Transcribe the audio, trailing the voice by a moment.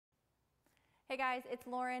Hey guys, it's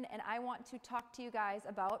Lauren and I want to talk to you guys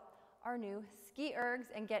about our new ski ergs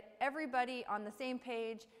and get everybody on the same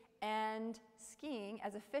page and skiing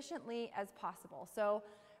as efficiently as possible. So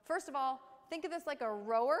first of all, think of this like a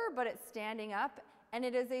rower, but it's standing up, and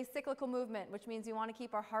it is a cyclical movement, which means we want to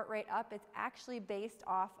keep our heart rate up. It's actually based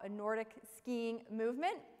off a Nordic skiing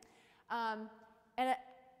movement. I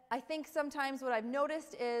think sometimes what I've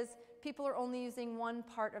noticed is people are only using one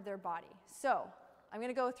part of their body. So I'm going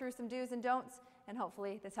to go through some do's and don'ts, and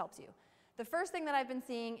hopefully this helps you. The first thing that I've been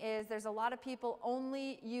seeing is there's a lot of people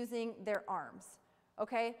only using their arms.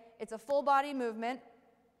 Okay? It's a full body movement,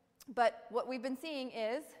 but what we've been seeing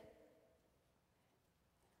is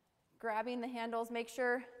grabbing the handles, make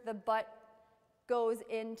sure the butt goes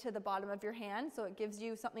into the bottom of your hand so it gives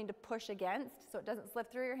you something to push against so it doesn't slip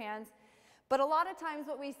through your hands. But a lot of times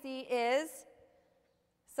what we see is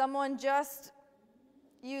someone just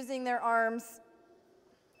using their arms.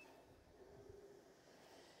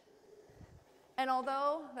 And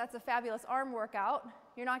although that's a fabulous arm workout,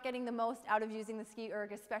 you're not getting the most out of using the ski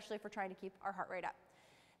erg, especially if we're trying to keep our heart rate up.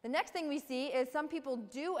 The next thing we see is some people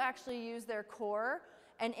do actually use their core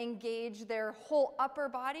and engage their whole upper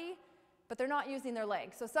body, but they're not using their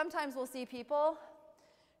legs. So sometimes we'll see people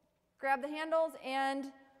grab the handles and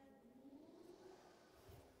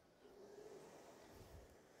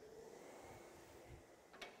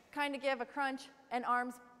kind of give a crunch and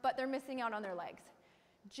arms, but they're missing out on their legs.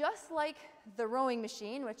 Just like the rowing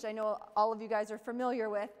machine, which I know all of you guys are familiar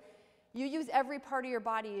with, you use every part of your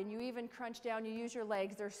body and you even crunch down, you use your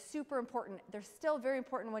legs. They're super important. They're still very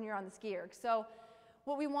important when you're on the ski erg. So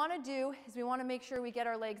what we want to do is we want to make sure we get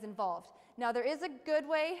our legs involved. Now there is a good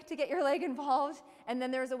way to get your leg involved, and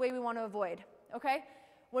then there's a way we want to avoid, okay?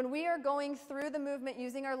 When we are going through the movement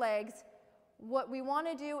using our legs, what we want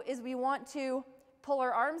to do is we want to pull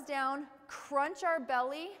our arms down, crunch our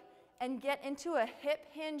belly, and get into a hip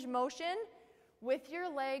hinge motion with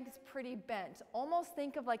your legs pretty bent. Almost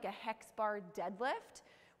think of like a hex bar deadlift.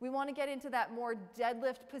 We want to get into that more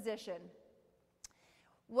deadlift position.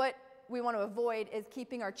 What we want to avoid is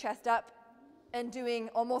keeping our chest up and doing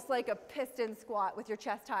almost like a piston squat with your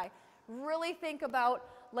chest high. Really think about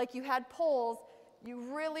like you had poles. You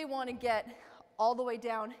really want to get all the way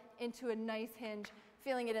down into a nice hinge,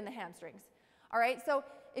 feeling it in the hamstrings. All right, so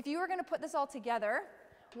if you were going to put this all together,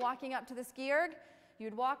 walking up to the ski erg, you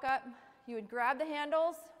would walk up, you would grab the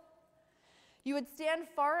handles, you would stand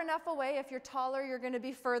far enough away. If you're taller, you're going to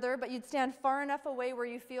be further, but you'd stand far enough away where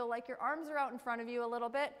you feel like your arms are out in front of you a little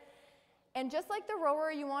bit. And just like the rower,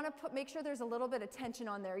 you want to make sure there's a little bit of tension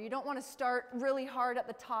on there. You don't want to start really hard at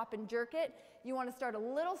the top and jerk it. You want to start a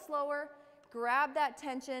little slower, grab that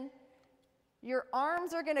tension. Your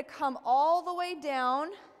arms are going to come all the way down.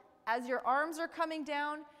 As your arms are coming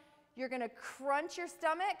down, you're going to crunch your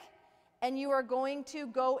stomach, and you are going to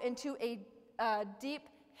go into a deep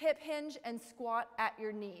hip hinge and squat at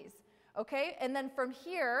your knees, okay? And then from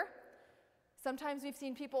here, sometimes we've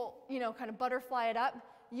seen people, kind of butterfly it up.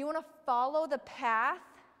 You want to follow the path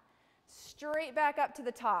straight back up to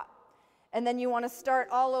the top, and then you want to start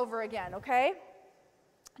all over again, okay?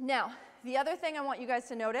 Now, the other thing I want you guys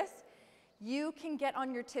to notice, you can get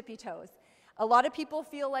on your tippy toes. A lot of people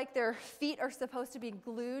feel like their feet are supposed to be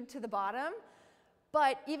glued to the bottom,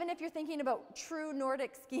 but even if you're thinking about true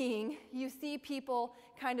Nordic skiing, you see people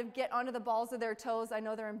kind of get onto the balls of their toes. I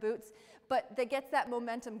know they're in boots, but that gets that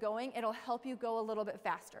momentum going. It'll help you go a little bit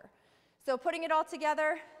faster. So putting it all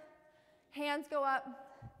together, hands go up.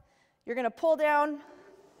 You're going to pull down,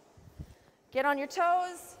 get on your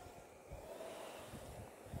toes.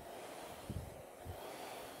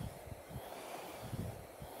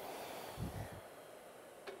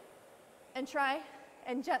 And try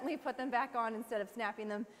and gently put them back on instead of snapping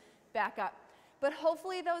them back up. But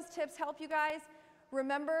hopefully those tips help you guys.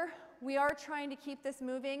 Remember, we are trying to keep this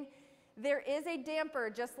moving. There is a damper,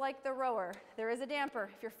 just like the rower. There is a damper.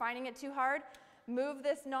 If you're finding it too hard, move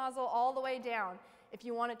this nozzle all the way down. If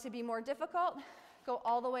you want it to be more difficult, go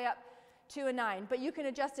all the way up to a 9. But you can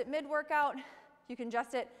adjust it mid-workout. You can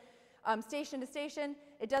adjust it station to station.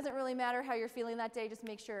 It doesn't really matter how you're feeling that day. Just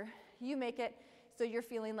make sure you make it so you're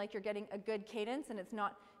feeling like you're getting a good cadence and it's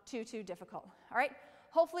not too difficult. All right?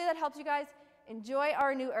 Hopefully that helps you guys. Enjoy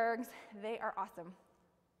our new ergs. They are awesome.